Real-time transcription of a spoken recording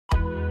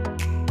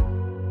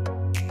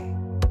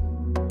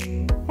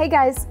Hey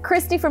guys,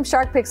 Kristy from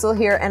Shark Pixel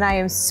here, and I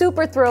am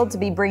super thrilled to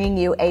be bringing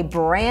you a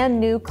brand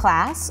new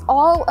class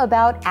all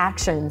about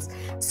actions.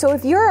 So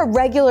if you're a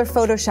regular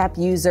Photoshop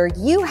user,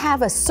 you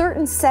have a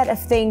certain set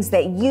of things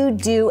that you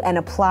do and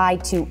apply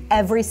to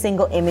every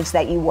single image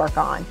that you work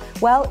on.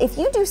 Well, if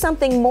you do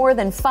something more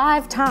than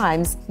 5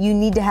 times, you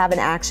need to have an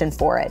action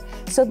for it.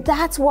 So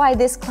that's why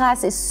this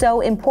class is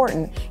so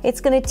important.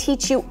 It's going to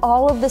teach you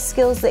all of the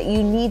skills that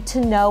you need to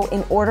know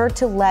in order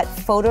to let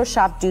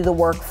Photoshop do the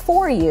work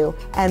for you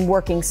and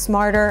working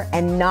smarter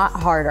and not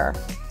harder.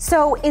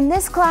 So in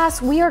this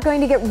class, we are going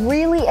to get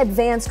really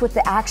advanced with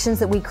the actions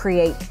that we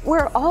create.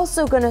 We're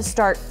also going to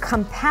start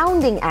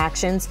compounding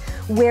actions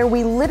where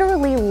we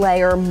literally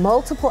layer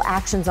multiple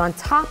actions on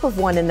top of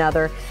one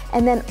another.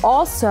 And then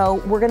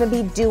also we're going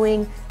to be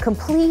doing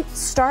complete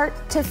start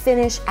to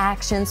finish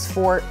actions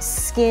for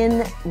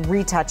skin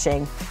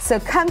retouching. So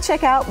come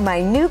check out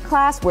my new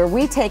class where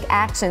we take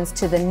actions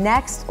to the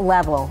next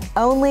level,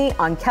 only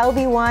on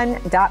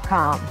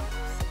KelbyOne.com.